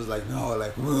still, she was like, no,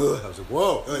 like, ugh. I was like,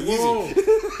 whoa. Easy.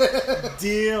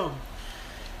 Damn.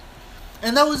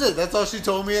 And that was it. That's all she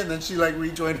told me. And then she like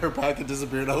rejoined her pack and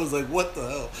disappeared. I was like, what the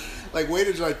hell? Like, way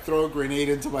to like throw a grenade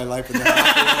into my life. And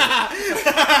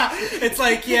it's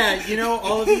like, yeah, you know,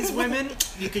 all of these women,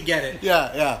 you could get it.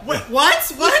 Yeah. What?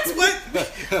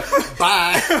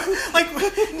 Bye. Like,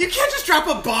 you can't just drop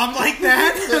a bomb like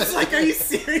that. It's like, are you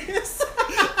serious?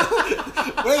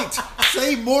 Wait,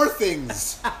 say more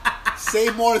things. Say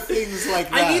more things like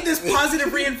that. I need this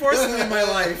positive reinforcement in my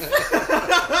life.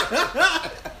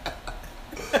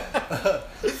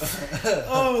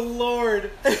 Oh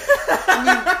Lord!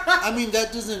 I I mean,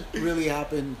 that doesn't really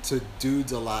happen to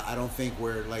dudes a lot. I don't think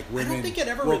where like women think it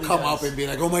ever will really come does. up and be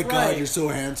like, "Oh my god, Right. you're so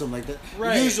handsome," like that.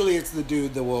 Right. Usually, it's the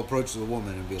dude that will approach the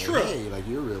woman and be like, True. "Hey, like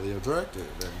you're really attractive,"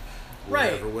 and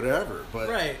Right. whatever. But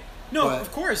Right. No, but-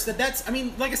 of course. That's. I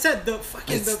mean, like I said, the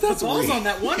fucking the That's balls weird. on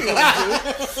that one woman,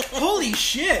 dude. Holy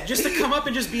shit! Just to come up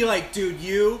and just be like, dude,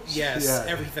 yes, Yeah.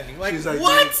 everything. Like, She's like,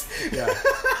 what? Yeah.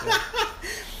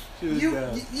 She was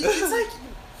down. It's like.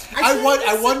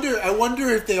 I wonder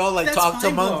if they all like That's talk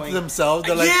amongst mind-blowing. themselves.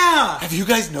 They're like, Yeah. "Have you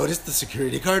guys noticed the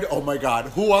security guard? Oh my god,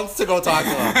 who wants to go talk to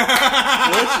him?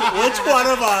 which one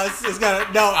of us is gonna?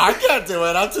 No, I can't do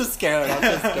it. I'm too scared.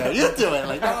 You do it.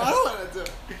 Like, no, I don't want to do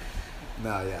it.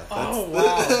 No, yeah. Oh,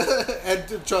 wow.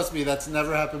 And trust me, that's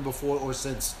never happened before or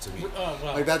since to me. Oh,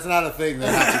 wow. Like that's not a thing that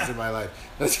happens in my life.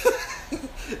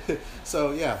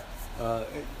 So yeah,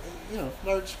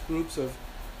 large groups of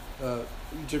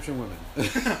Egyptian women.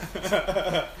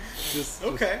 just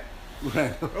Okay.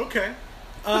 random. Okay.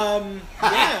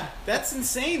 Yeah, that's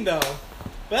insane though.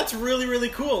 That's really, really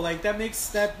cool. Like that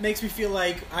makes me feel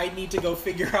like I need to go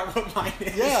figure out what mine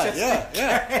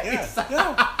is.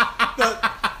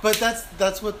 But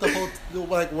that's what the whole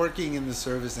like working in the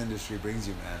service industry brings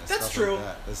you, man. It's That's stuff true. Like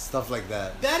that. It's stuff like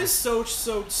that. That is so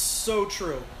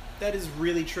true. That is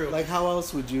really true. Like, how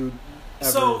else would you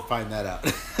ever So- find that out?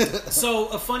 So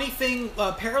a funny thing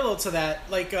parallel to that,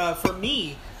 like for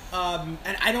me, and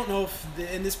I don't know if,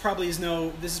 and this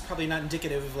is probably not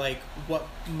indicative of like what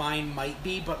mine might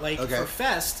be, but like Okay. for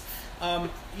Fest, on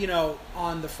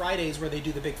the Fridays where they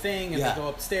do the big thing and Yeah. they go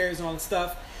upstairs and all that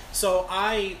stuff. So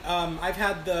I've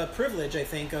had the privilege, I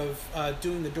think, of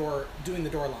doing the door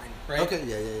line, right? Okay,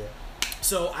 yeah.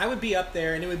 So I would be up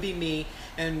there, and it would be me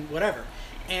and whatever,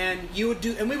 and we would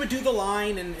do the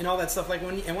line and all that stuff. Like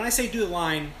when I say do the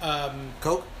line,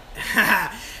 Coke?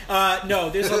 no,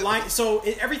 there's a line. So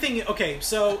everything. Okay,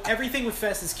 so everything with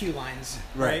Fest is queue lines,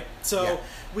 right? So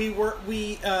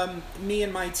Yeah. me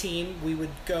and my team, we would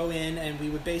go in and we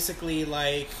would basically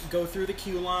like go through the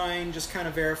queue line, just kind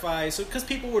of verify. So because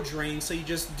people were drained, so you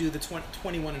just do the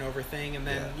 21 and over thing, and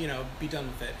then be done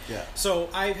with it. Yeah. So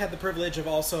I've had the privilege of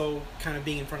also kind of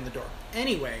being in front of the door.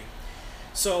 Anyway,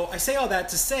 so I say all that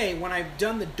to say, when I've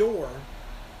done the door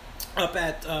up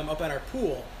at our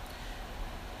pool,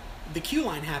 the queue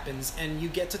line happens and you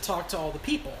get to talk to all the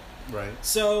people. Right.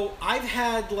 So I've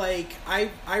had like I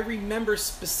remember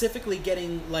specifically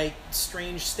getting like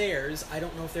strange stares. I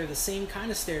don't know if they're the same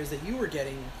kind of stares that you were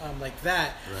getting like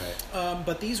that. Right.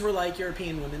 But these were like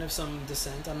European women of some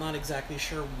descent. I'm not exactly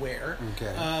sure where.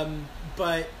 Okay.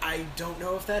 But I don't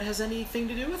know if that has anything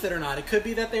to do with it or not. It could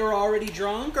be that they were already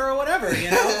drunk or whatever,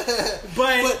 you know.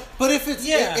 But if it's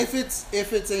Yeah. if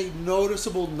it's a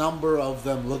noticeable number of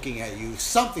them looking at you,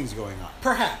 something's going on.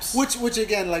 Perhaps. Which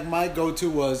again, like my go-to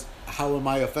was, how am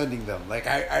I offending them? Like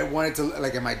I wanted to,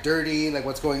 like, am I dirty? Like,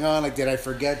 what's going on? Like, did I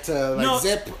forget to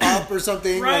zip up or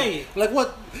something? Right. Like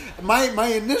what? My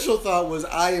initial thought was,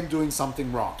 I am doing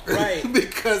something wrong. Right.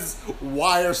 Because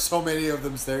why are so many of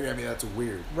them staring at me? That's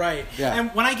weird. Right. Yeah.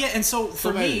 And when I get, and so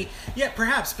for maybe. me, yeah,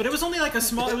 perhaps, but it was only like a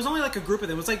small, it was only like a group of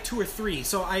them. It was like 2 or 3.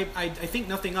 So I think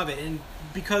nothing of it. And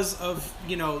because of,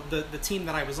 the team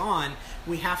that I was on,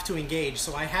 we have to engage.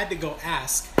 So I had to go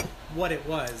ask what it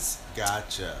was.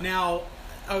 Gotcha. Now,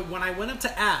 when I went up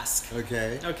to ask,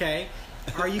 Okay.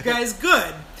 are you guys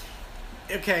good?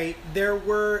 Okay, they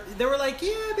were like,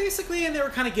 yeah, basically, and they were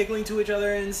kind of giggling to each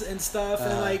other and stuff,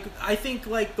 and like, I think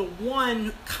like the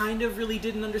one kind of really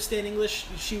didn't understand English.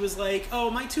 She was like, oh,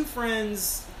 my 2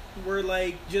 friends were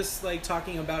like just like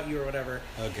talking about you or whatever.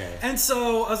 Okay. And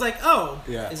so I was like, oh,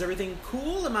 Yeah. is everything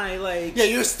cool? Am I like, Yeah,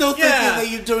 you're still thinking Yeah. that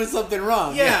you're doing something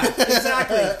wrong. yeah,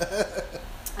 exactly.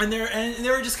 And they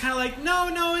were just kind of like,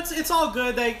 no, it's all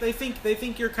good. They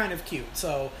think you're kind of cute.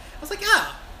 So I was like,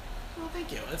 well,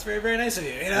 thank you. That's very, very nice of you.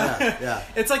 Yeah.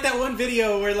 It's like that one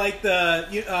video where like the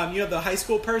high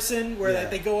school person where Yeah.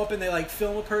 they go up and they like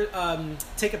film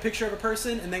take a picture of a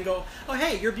person and then go, oh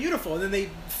hey, you're beautiful, and then they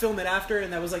film it after,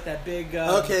 and that was like that big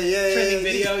trending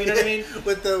video. You know what I mean?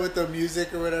 with the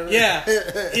music or whatever. Yeah.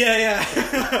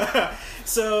 Yeah.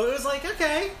 So it was like,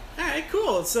 okay, all right,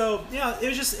 cool. So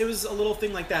it was a little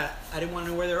thing like that. I didn't want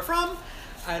to know where they were from.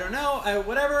 I don't know.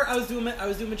 Whatever. I was doing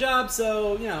my job.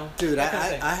 So Dude, that kind of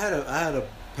thing. I had a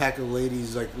pack of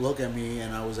ladies like look at me,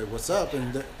 and I was like, "What's up?"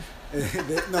 And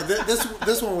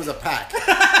this one was a pack,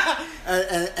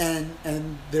 and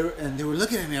they were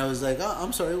looking at me. I was like, "Oh,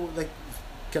 I'm sorry. Like,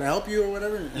 can I help you or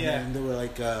whatever?" And Yeah. then they were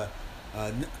like,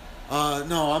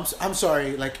 No, I'm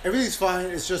sorry. Like, everything's fine.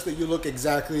 It's just that you look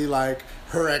exactly like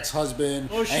her ex-husband.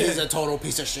 Oh, shit. And he's a total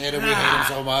piece of shit, and we hate him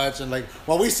so much. And like,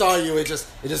 when we saw you, it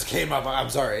just came up. I'm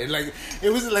sorry. And like, it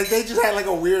was like they just had like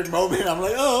a weird moment. I'm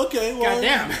like, oh, okay. Well,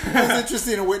 Goddamn. It was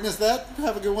interesting to witness that.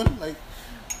 Have a good one. Like,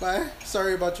 bye.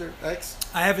 Sorry about your ex.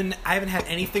 I haven't had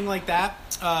anything like that.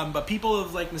 But people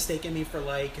have like mistaken me for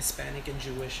like Hispanic and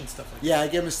Jewish and stuff like that. Yeah, I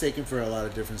get mistaken for a lot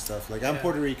of different stuff. Like, I'm Yeah.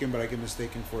 Puerto Rican, but I get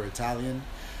mistaken for Italian.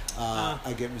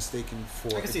 I get mistaken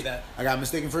for. I can see that. I got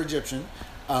mistaken for Egyptian.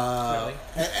 Clearly.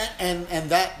 And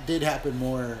that did happen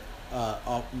more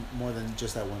than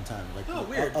just that one time. Like, Oh,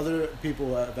 weird. Other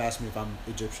people have asked me if I'm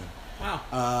Egyptian. Wow.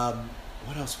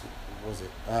 What else was it?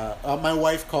 My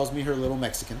wife calls me her little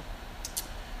Mexican.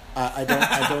 I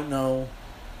don't know.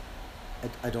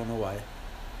 I don't know why.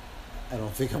 I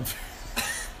don't think I'm.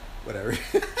 Whatever.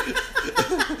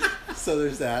 So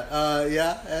there's that.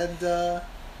 Yeah, and.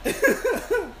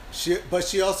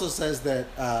 She also says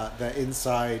that that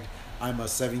inside I'm a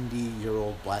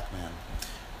 70-year-old black man,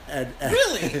 and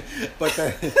Really? but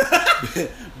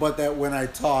that when I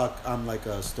talk I'm like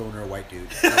a stoner white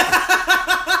dude.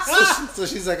 So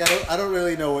she's like, I don't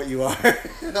really know what you are.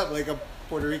 I'm like, I'm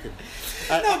Puerto Rican.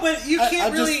 No, but you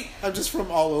can't really. I'm just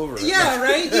from all over. Yeah,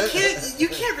 right. You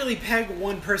can't really peg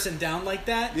one person down like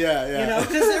that. Yeah, yeah. You know,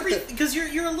 because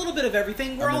you're a little bit of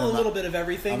everything. We're all a little bit of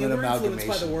everything, I'm and an we're influenced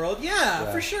by the amalgamation. world. Yeah,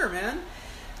 Yeah. for sure, man.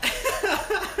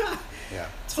 Yeah.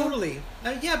 Totally.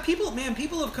 Yeah, people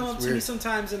have come up to me weird.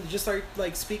 sometimes and just start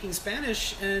like speaking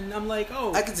Spanish, and I'm like,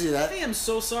 oh, I can see that. Hey, I'm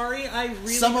so sorry. I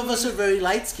really. Some of us are very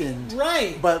light skinned,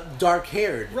 right, but dark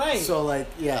haired, Right. So like,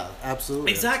 yeah,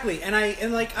 absolutely, exactly. And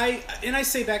I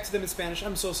say back to them in Spanish,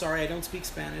 I'm so sorry. I don't speak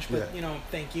Spanish, but Yeah.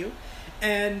 thank you.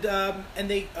 And they're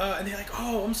like,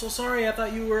 oh, I'm so sorry. I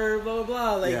thought you were blah blah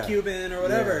blah, like Yeah. Cuban or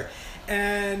whatever.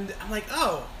 And I'm like,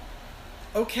 oh,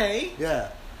 okay.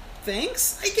 Yeah.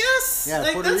 Thanks, I guess. Yeah,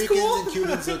 like, Puerto that's Ricans cool. and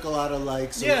Cubans look a lot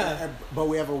alike. So Yeah. but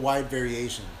we have a wide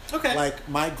variation. Okay. Like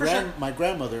my sure. my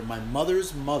grandmother, my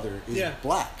mother's mother is Yeah.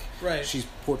 black. Right. She's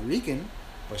Puerto Rican,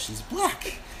 but she's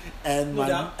black. And No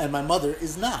doubt. my mother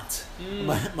is not.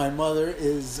 My mother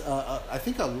is I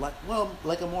think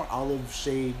like a more olive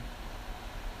shade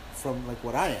from like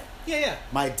what I am. Yeah.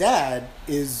 My dad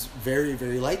is very,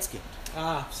 very light skinned.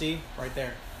 Ah, see, right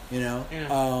there. You know?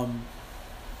 Yeah.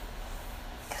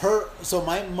 So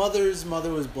my mother's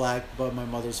mother was black, but my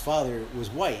mother's father was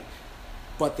white,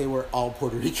 but they were all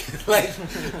Puerto Rican.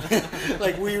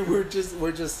 like we're just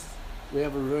we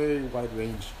have a very wide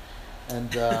range,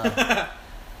 and yeah.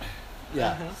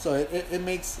 Uh-huh. So it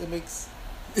makes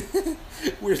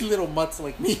weird little mutts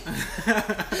like me.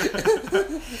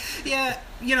 Yeah,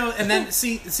 and then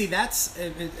see that's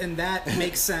and that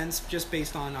makes sense just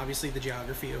based on obviously the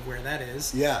geography of where that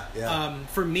is. Yeah.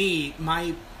 For me,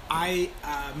 my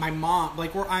mom,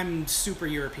 like, I'm super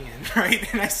European, right?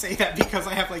 And I say that because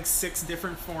I have like 6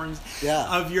 different forms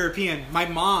of European. My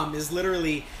mom is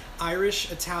literally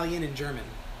Irish, Italian, and German.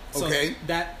 So Okay.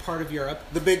 that part of Europe.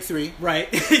 The big 3. Right.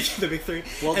 The big 3.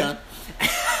 Well done.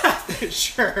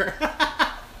 Sure.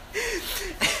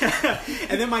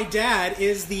 And then my dad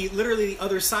is literally the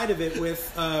other side of it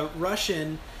with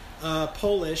Russian,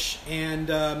 Polish, and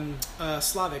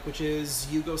Slavic, which is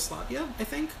Yugoslavia, I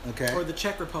think. Okay. Or the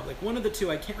Czech Republic. One of the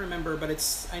two, I can't remember, but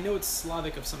I know it's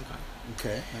Slavic of some kind.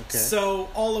 Okay. So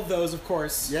all of those, of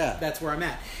course, Yeah. that's where I'm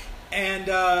at. And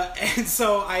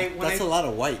so That's a lot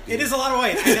of white. Dude. It is a lot of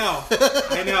white. I know.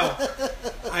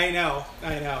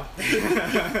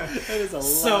 That is a lot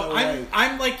So of white.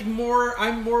 I'm like more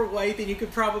white than you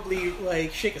could probably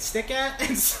like shake a stick at,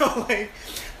 and so like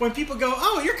when people go,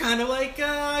 oh, you're kind of like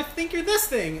I think you're this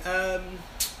thing.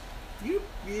 You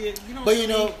don't. But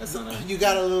really- that's not a- you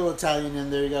got a little Italian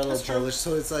in there. You got a little That's true. Polish.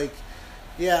 So it's like,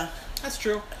 yeah. That's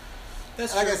true.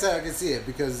 That's Like true. I said, I can see it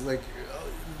because like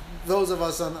those of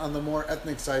us on the more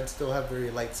ethnic side still have very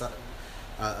light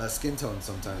skin tone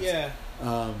sometimes. Yeah.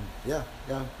 Yeah.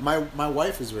 My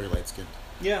wife is very light skinned.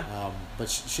 Yeah. But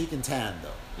she can tan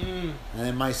though. Mm. And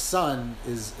then my son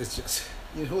is just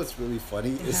what's really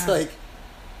funny? It's Yeah. like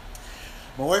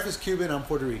my wife is Cuban, I'm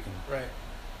Puerto Rican. Right.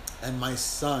 And my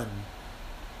son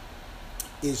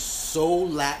is so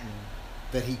Latin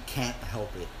that he can't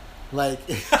help it. Like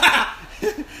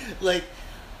like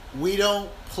we don't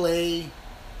play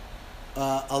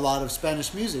a lot of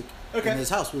Spanish music in this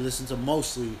house. We listen to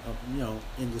mostly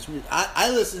English music. I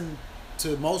listen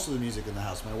to most of the music in the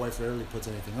house. My wife rarely puts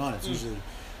anything on. It's usually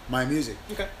my music.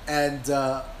 Okay. And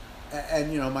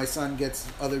my son gets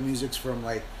other musics from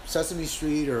like Sesame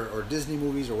Street or Disney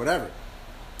movies or whatever.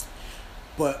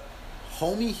 But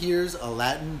homie hears a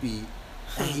Latin beat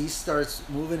and he starts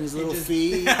moving his little just-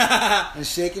 feet and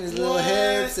shaking his little What?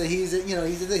 hips, and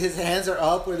his hands are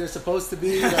up where they're supposed to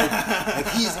be, like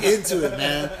he's into it,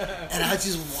 man. And I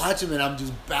just watch him, and I'm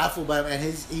just baffled by him. And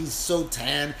he's so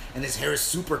tan, and his hair is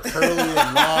super curly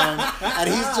and long, and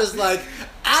he's just like,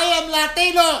 I am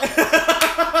Latino.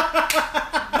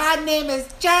 My name is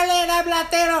Charlie, and I'm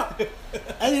Latino.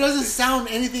 And he doesn't sound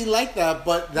anything like that,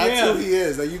 but that's who he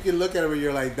is. Like, you can look at him and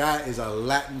you're like, that is a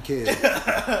Latin kid.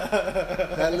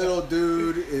 That little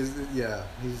dude is, he's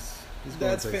going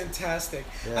That's places. fantastic.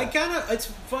 Yeah. It's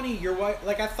funny, your wife,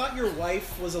 like, I thought your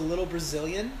wife was a little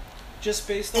Brazilian, just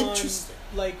based on, Interesting.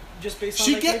 She like,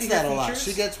 gets maybe that her a lot. features.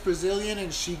 She gets Brazilian,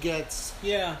 and she gets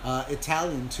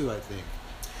Italian too, I think.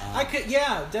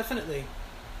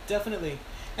 Definitely,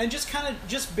 and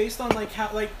just based on like how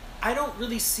like I don't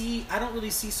really see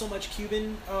so much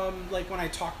Cuban like when I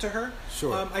talk to her.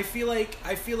 Sure. I feel like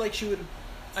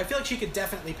she could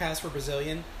definitely pass for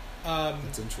Brazilian.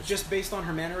 That's interesting. Just based on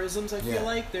her mannerisms, I feel Yeah.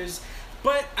 like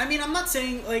but I mean, I'm not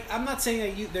saying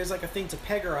that there's like a thing to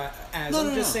peg her as.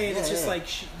 I'm just saying it's just like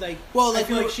she like. Well, I like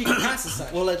feel we like were- she can pass as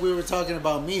such. Well, like we were talking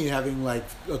about me having like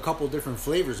a couple different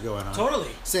flavors going on.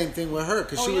 Totally. Same thing with her,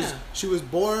 because Oh, she was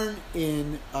born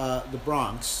in the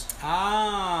Bronx. She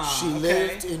okay.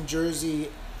 lived in Jersey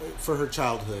for her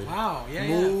childhood. Wow. Yeah.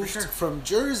 Moved for sure. from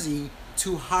Jersey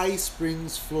to High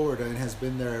Springs, Florida, and has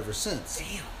been there ever since.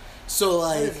 Damn. So That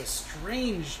like is a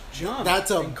strange jump.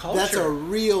 that's in culture. that's a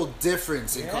real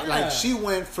difference in Yeah. like she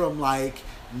went from like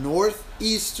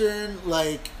northeastern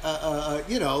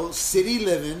city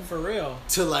living for real.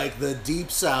 to like the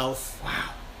deep south,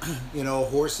 Wow.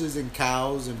 horses and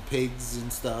cows and pigs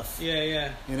and stuff,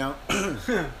 Yeah.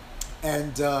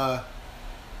 and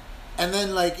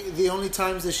then like the only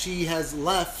times that she has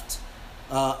left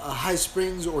High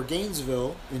Springs or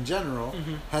Gainesville in general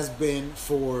has been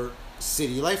for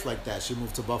city life like that. She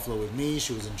moved to Buffalo with me.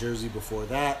 She was in Jersey before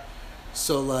that.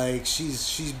 So like she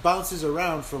bounces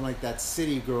around from like that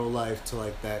city girl life to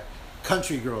like that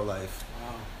country girl life.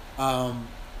 Wow.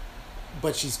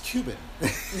 But she's Cuban.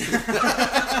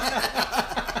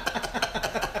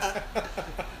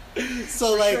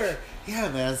 So For like sure. yeah,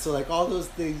 man. So like all those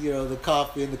things, the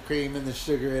coffee and the cream and the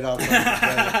sugar, it all comes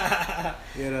together.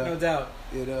 No doubt.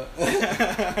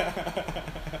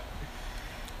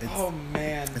 It's, Oh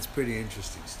man. it's pretty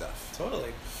interesting stuff.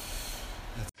 Totally.